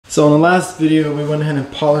So in the last video, we went ahead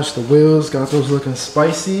and polished the wheels, got those looking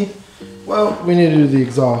spicy. Well, we need to do the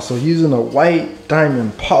exhaust. So using a white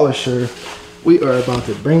diamond polisher, we are about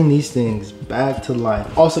to bring these things back to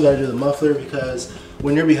life. Also gotta do the muffler because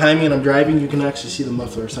when you're behind me and I'm driving, you can actually see the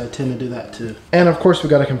muffler. So I tend to do that too. And of course we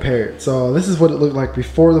gotta compare it. So this is what it looked like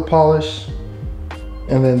before the polish.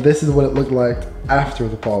 And then this is what it looked like after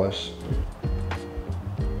the polish.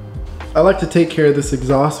 I like to take care of this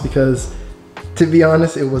exhaust because, to be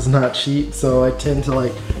honest, it was not cheap, so I tend to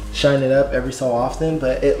like shine it up every so often,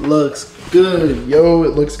 but it looks good, yo,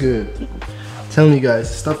 it looks good. I'm telling you guys,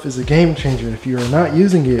 this stuff is a game changer. If you're not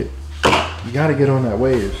using it, you gotta get on that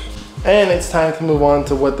wave. And it's time to move on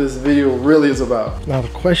to what this video really is about. Now the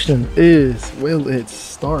question is, will it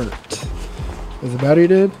start? Is the battery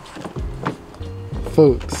dead?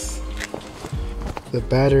 Folks, the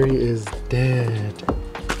battery is dead.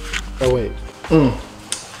 Oh wait,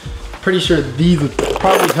 pretty sure these would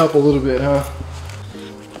probably help a little bit, huh?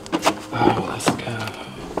 Oh, let's go.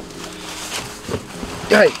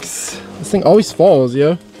 Yikes. This thing always falls,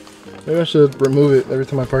 yo. Maybe I should remove it every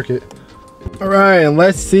time I park it. All right, and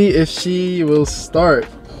let's see if she will start.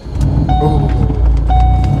 Oh,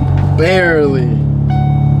 barely.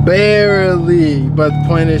 Barely. But the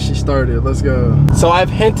point is she started. Let's go. So I've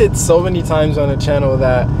hinted so many times on the channel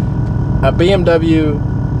that a BMW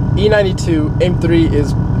E92 M3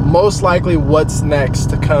 is most likely what's next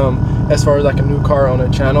to come as far as like a new car on the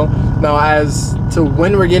channel. Now as to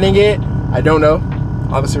when we're getting it, I don't know.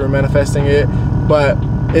 Obviously we're manifesting it, but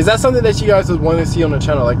is that something that you guys would want to see on the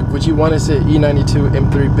channel? Like, would you want to see E92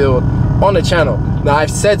 M3 build on the channel? Now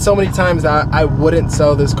I've said so many times that I wouldn't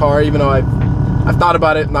sell this car, even though I've thought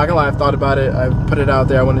about it. Not gonna lie, I've thought about it. I've put it out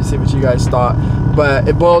there. I wanted to see what you guys thought, but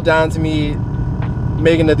it boiled down to me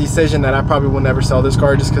making the decision that I probably will never sell this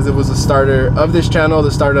car, just because it was the starter of this channel, the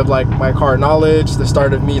start of like my car knowledge, the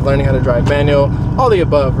start of me learning how to drive manual, all the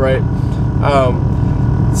above, right?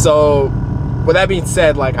 So with that being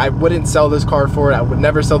said, like, I wouldn't sell this car for it. I would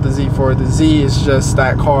never sell the Z for it. The Z is just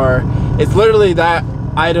that car. It's literally that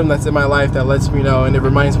item that's in my life that lets me know, and it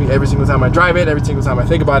reminds me every single time I drive it, every single time I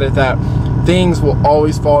think about it, that things will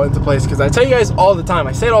always fall into place. Because I tell you guys all the time,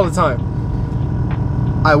 I say it all the time,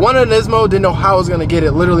 I wanted an Nismo, didn't know how I was gonna get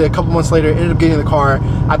it. Literally a couple months later, ended up getting the car.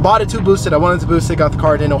 I bought it to boost it. I wanted to boost it, got the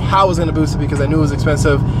car, didn't know how I was gonna boost it because I knew it was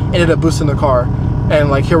expensive. Ended up boosting the car,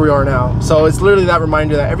 and like here we are now. So it's literally that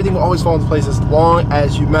reminder that everything will always fall into place as long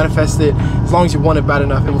as you manifest it, as long as you want it bad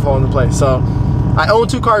enough, it will fall into place. So I own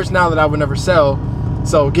 2 cars now that I would never sell.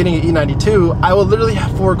 So getting an E92, I will literally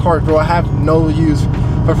have 4 cars, bro. I have no use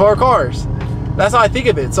for 4 cars. That's how I think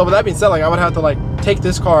of it. So with that being said, like, I would have to like take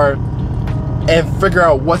this car and figure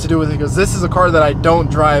out what to do with it, because this is a car that I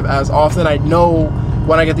don't drive as often. I know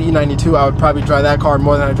when I get the E92, I would probably drive that car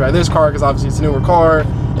more than I drive this car, because obviously it's a newer car,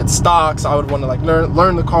 it's stock, so I would want to like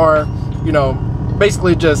learn the car, you know,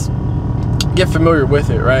 basically just get familiar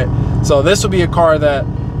with it, right? So this would be a car that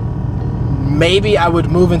maybe I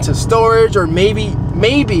would move into storage, or maybe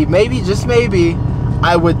just maybe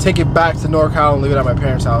I would take it back to NorCal and leave it at my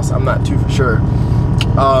parents' house. I'm not too for sure.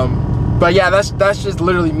 But yeah, that's just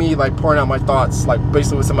literally me like pouring out my thoughts, like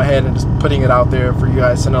basically what's in my head, and just putting it out there for you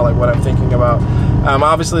guys to know like what I'm thinking about.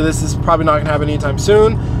 Obviously this is probably not gonna happen anytime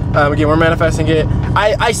soon. Again, we're manifesting it.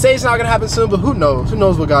 I say it's not gonna happen soon, but who knows? Who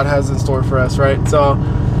knows what God has in store for us, right? So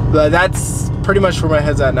that's pretty much where my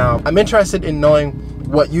head's at now. I'm interested in knowing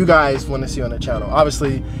what you guys want to see on the channel.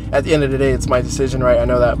 Obviously, at the end of the day, it's my decision, right? I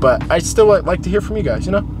know that, but I still like to hear from you guys,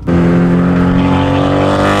 you know?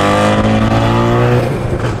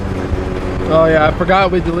 Oh yeah, I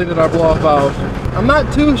forgot we deleted our blow-off valve. I'm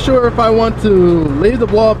not too sure if I want to leave the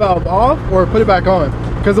blow-off valve off or put it back on,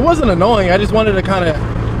 because it wasn't annoying. I just wanted to kind of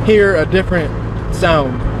hear a different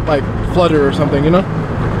sound, like flutter or something, you know?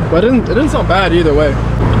 But it didn't sound bad either way.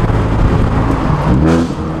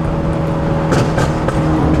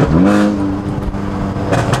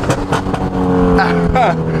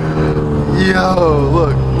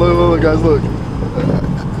 Yo, look guys, look.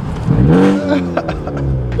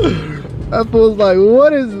 That fool's like,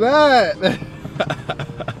 what is that?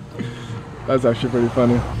 That's actually pretty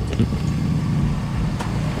funny.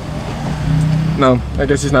 No, I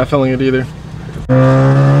guess he's not feeling it either.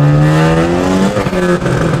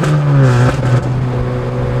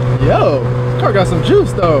 Yo, this car got some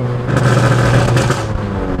juice though.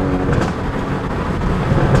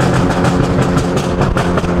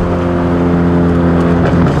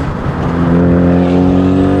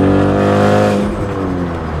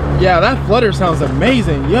 Yeah, that flutter sounds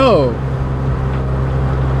amazing, yo.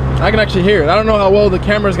 I can actually hear it. I don't know how well the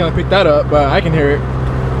camera's gonna pick that up, but I can hear it.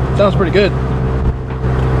 Sounds pretty good.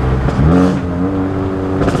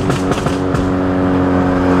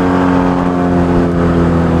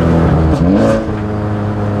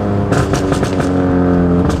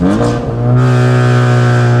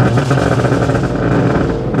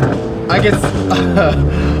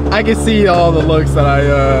 I can see all the looks that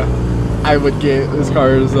I would get. This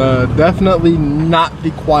car is definitely not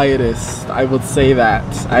the quietest. I would say that.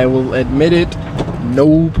 I will admit it,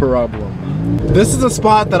 no problem. This is a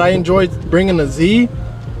spot that I enjoyed bringing a Z,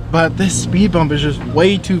 but this speed bump is just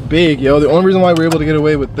way too big, yo. The only reason why we're able to get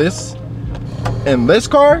away with this in this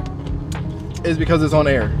car is because it's on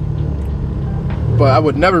air. But I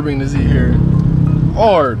would never bring the Z here.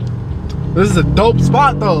 Hard. This is a dope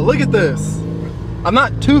spot though. Look at this. I'm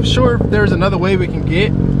not too sure if there's another way we can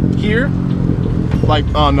get here. Like,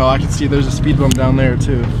 oh no, I can see there's a speed bump down there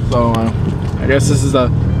too. So I guess this is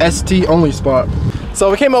a ST only spot.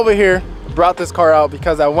 So we came over here, brought this car out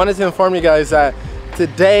because I wanted to inform you guys that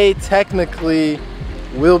today technically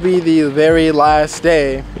will be the very last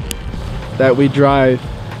day that we drive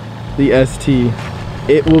the ST.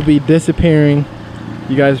 It will be disappearing.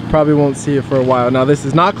 You guys probably won't see it for a while. Now this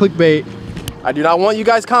is not clickbait. I do not want you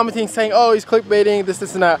guys commenting saying, oh, he's clickbaiting, this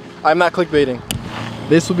and that. I'm not clickbaiting.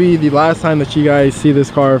 This will be the last time that you guys see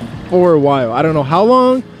this car for a while. I don't know how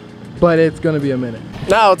long, but it's gonna be a minute.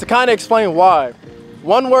 Now to kind of explain why,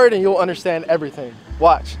 one word and you'll understand everything.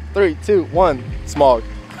 Watch, 3, 2, 1, smog.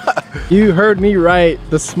 You heard me right,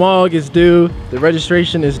 the smog is due, the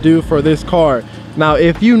registration is due for this car. Now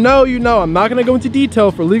if you know, you know. I'm not gonna go into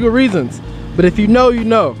detail for legal reasons, but if you know, you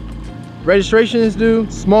know. Registration is due,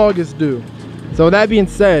 smog is due. So with that being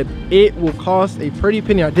said, it will cost a pretty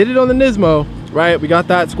penny. I did it on the Nismo, right? We got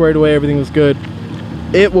that squared away, everything was good.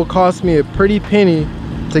 It will cost me a pretty penny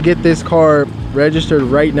to get this car registered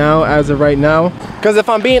right now, as of right now. Because if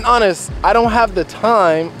I'm being honest, I don't have the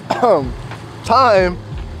time to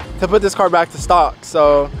put this car back to stock.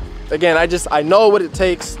 So again, I know what it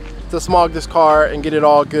takes to smog this car and get it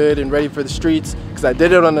all good and ready for the streets, because I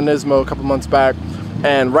did it on the Nismo a couple months back.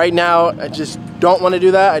 And right now, I just don't want to do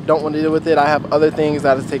that. I don't want to deal with it. I have other things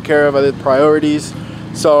that I have to take care of, other priorities.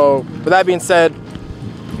 So with that being said,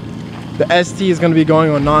 the ST is going to be going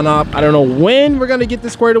on non-op. I don't know when we're going to get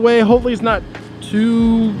this squared away. Hopefully it's not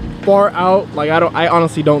too far out. Like I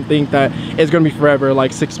honestly don't think that it's going to be forever,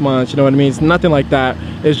 like 6 months, you know what I mean? It's nothing like that.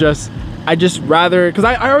 It's just, I just rather, because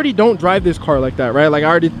I already don't drive this car like that, right? Like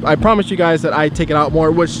I promised you guys that I take it out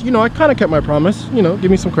more, which, you know, I kind of kept my promise, you know, give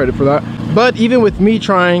me some credit for that. But even with me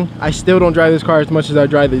trying, I still don't drive this car as much as I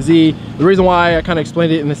drive the Z. The reason why I kind of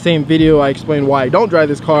explained it in the same video, I explained why I don't drive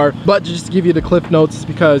this car, but just to give you the cliff notes is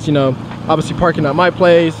because, you know, obviously parking at my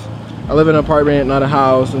place, I live in an apartment, not a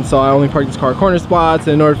house, and so I only park this car corner spots.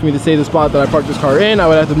 And in order for me to save the spot that I parked this car in, I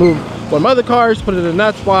would have to move one of my other cars, put it in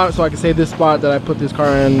that spot so I can save this spot that I put this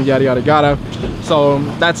car in, yada yada yada. So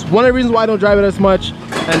that's one of the reasons why I don't drive it as much.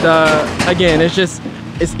 And again,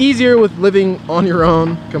 it's easier with living on your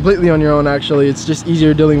own, completely on your own actually. It's just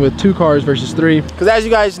easier dealing with 2 cars versus 3. Because as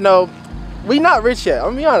you guys know, we not rich yet. I'm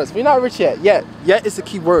gonna be honest, we not rich yet. Yet is the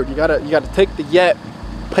key word. You gotta take the yet,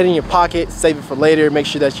 put it in your pocket, save it for later, make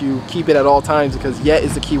sure that you keep it at all times, because yet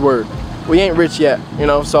is the key word. We ain't rich yet, you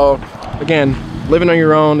know. So again, living on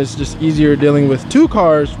your own is just easier dealing with 2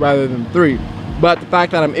 cars rather than 3. But the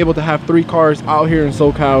fact that I'm able to have 3 cars out here in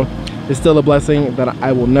SoCal is still a blessing that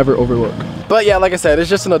I will never overlook. But yeah, like I said, it's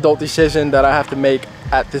just an adult decision that I have to make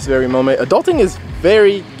at this very moment. Adulting is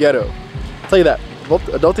very ghetto. I'll tell you that.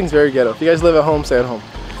 Adulting is very ghetto. If you guys live at home, stay at home.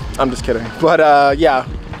 I'm just kidding. But yeah,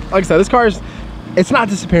 like I said, this car is, it's not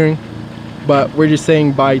disappearing, but we're just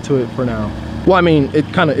saying bye to it for now. Well, I mean, it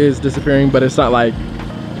kind of is disappearing, but it's not like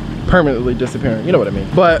permanently disappearing, you know what I mean.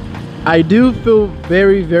 But I do feel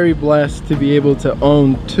very, very blessed to be able to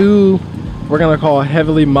own 2, we're gonna call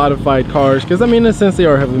heavily modified cars, because I mean, in a sense they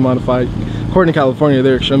are heavily modified. According to California,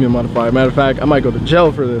 they're extremely modified. Matter of fact, I might go to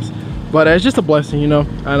jail for this, but it's just a blessing, you know,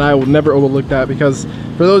 and I will never overlook that. Because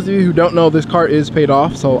for those of you who don't know, this car is paid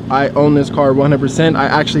off, so I own this car 100%. I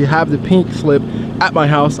actually have the pink slip at my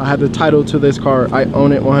house. I have the title to this car. I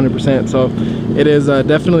own it 100%, so it is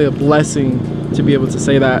definitely a blessing to be able to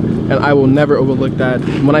say that, and I will never overlook that.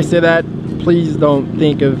 When I say that, please don't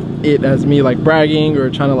think of it as me like bragging or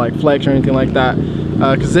trying to like flex or anything like that,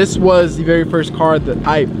 because this was the very first car that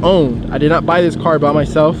I owned. I did not buy this car by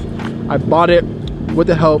myself. I bought it with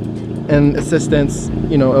the help and assistance,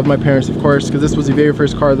 you know, of my parents, of course, because this was the very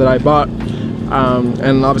first car that I bought.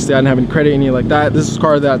 And obviously I didn't have any credit, anything like that. This was a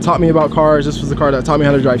car that taught me about cars. This was the car that taught me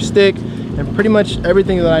how to drive stick, and pretty much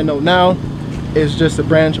everything that I know now is just a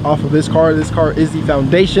branch off of this car. This car is the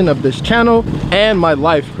foundation of this channel and my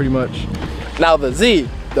life, pretty much. Now the Z,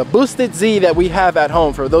 the boosted Z that we have at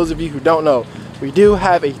home, for those of you who don't know, we do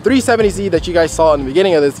have a 370Z that you guys saw in the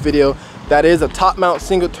beginning of this video. That is a top mount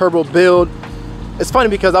single turbo build. It's funny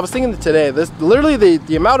because I was thinking today, this literally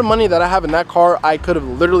the amount of money that I have in that car, I could have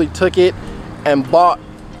literally took it and bought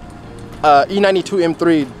E92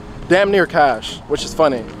 M3 damn near cash, which is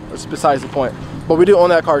funny. It's besides the point. But we do own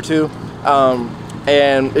that car too,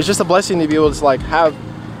 and it's just a blessing to be able to like have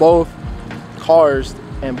both cars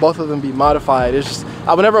and both of them be modified. It's just,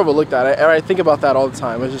 I would never overlook that. I think about that all the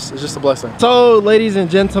time. It's just a blessing. So ladies and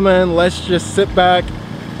gentlemen, let's just sit back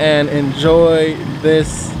and enjoy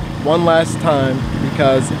this one last time,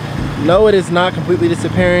 because no, it is not completely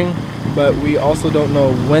disappearing, but we also don't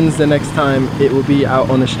know when's the next time it will be out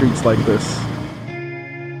on the streets like this.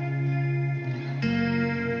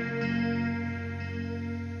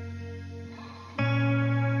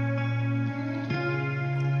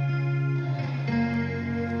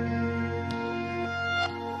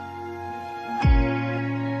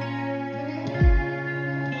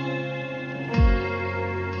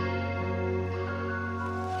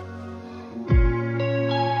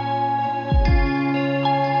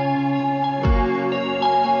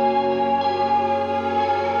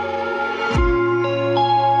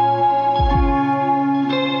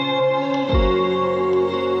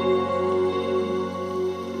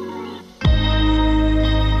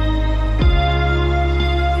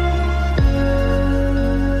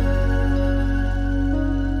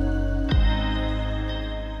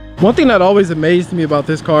 One thing that always amazed me about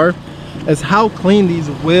this car is how clean these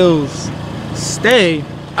wheels stay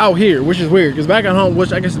out here, which is weird, because back at home,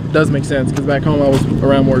 which I guess it does make sense, because back home I was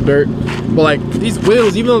around more dirt, but like these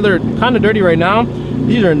wheels, even though they're kind of dirty right now,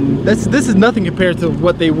 this is nothing compared to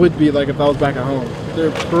what they would be like if I was back at home.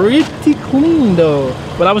 They're pretty clean though.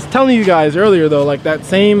 But I was telling you guys earlier though, like that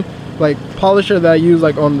same like polisher that I use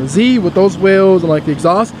like on the Z with those wheels and like the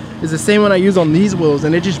exhaust is the same one I use on these wheels,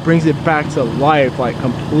 and it just brings it back to life like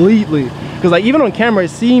completely. Because like even on camera it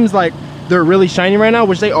seems like they're really shiny right now,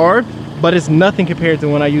 which they are, but it's nothing compared to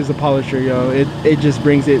when I use the polisher, yo. It just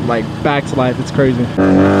brings it like back to life. It's crazy.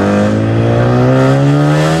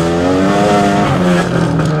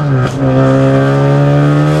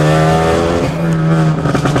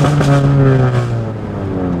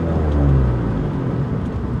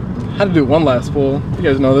 Had to do one last pull. You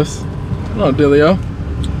guys know this. No dealio.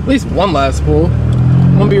 At least one last pull.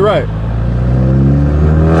 I'm gonna be right.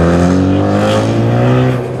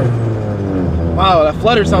 Wow, that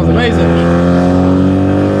flutter sounds amazing.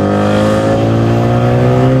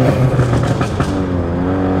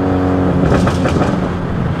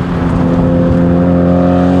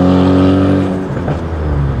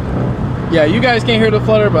 Yeah, you guys can't hear the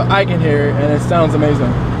flutter, but I can hear it, and it sounds amazing.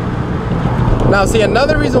 Now, see,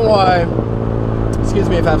 another reason why, excuse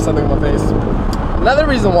me if I have something on my face. Another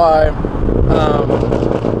reason why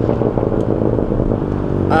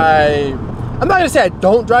I'm not gonna say I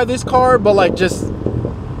don't drive this car, but like just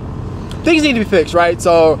things need to be fixed, right?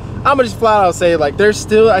 So I'm gonna just flat out say like I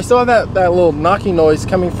still have that little knocking noise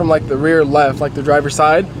coming from like the rear left, like the driver's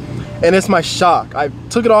side, and it's my shock. I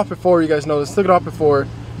took it off before, you guys know this, took it off before.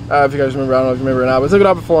 If you guys remember, I don't know if you remember or not, but I took it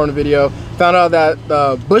off before in the video. Found out that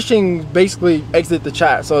the bushing basically exited the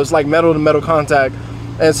chat, so it's like metal to metal contact,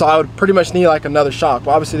 and so I would pretty much need like another shock.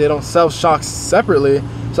 But obviously they don't sell shocks separately,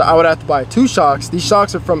 so I would have to buy 2 shocks. These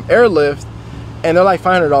shocks are from Airlift, and they're like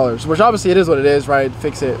 $500, which obviously it is what it is, right?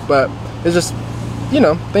 Fix it, but it's just, you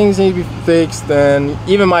know, things need to be fixed. And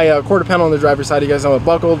even my quarter panel on the driver's side, you guys know, it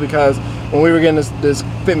buckled because when we were getting this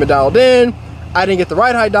fitment dialed in, I didn't get the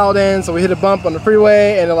ride height dialed in, so we hit a bump on the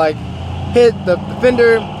freeway and it like hit the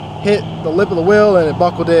fender, hit the lip of the wheel, and it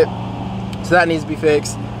buckled it. So that needs to be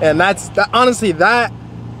fixed. And honestly, that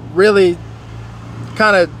really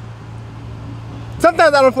kind of,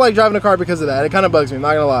 sometimes I don't feel like driving a car because of that. It kind of bugs me, I'm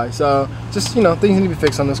not gonna lie. So just, you know, things need to be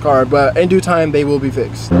fixed on this car, but in due time they will be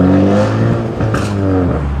fixed.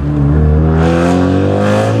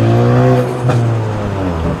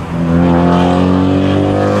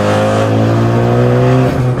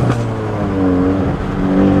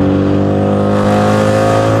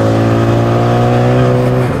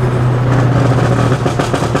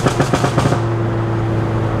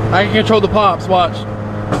 I can control the pops, watch.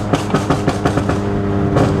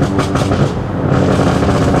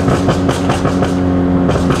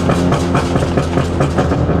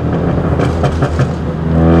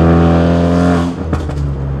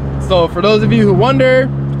 So for those of you who wonder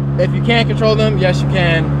if you can't control them, yes you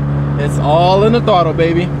can. It's all in the throttle,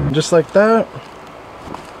 baby. Just like that,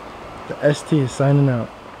 the ST is signing out.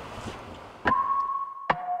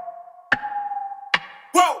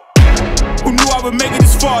 Who knew I would make it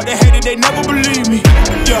this far? They hated, they never believed me.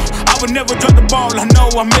 Yeah, I would never drop the ball. I know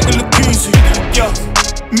I make it look easy. Yeah,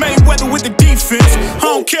 Mayweather with the defense. I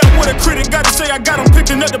don't care what a critic got to say. I got them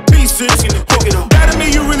picking up the pieces. That to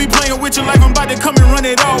me, you really playing with your life. I'm about to come and run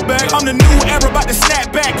it all back. I'm the new era, about to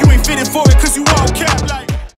snap back. You ain't fitting for it, cause you all cap like.